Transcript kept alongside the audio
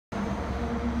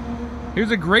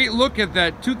Here's a great look at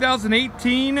that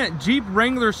 2018 Jeep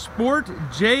Wrangler Sport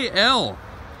JL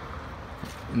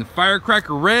in the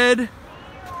firecracker red.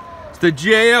 It's the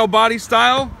JL body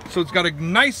style, so it's got a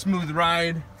nice smooth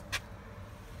ride.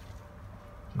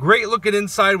 Great looking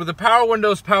inside with the power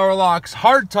windows, power locks,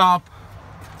 hard top,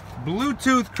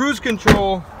 Bluetooth cruise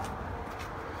control,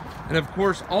 and of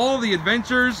course all the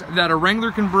adventures that a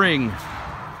Wrangler can bring.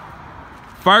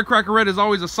 Firecracker red is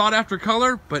always a sought after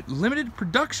color, but limited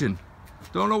production.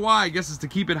 Don't know why, I guess it's to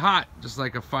keep it hot, just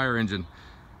like a fire engine.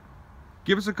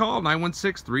 Give us a call,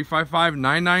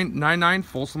 916-355-9999,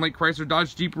 Folsom Lake Chrysler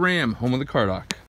Dodge Jeep Ram, home of the car dock.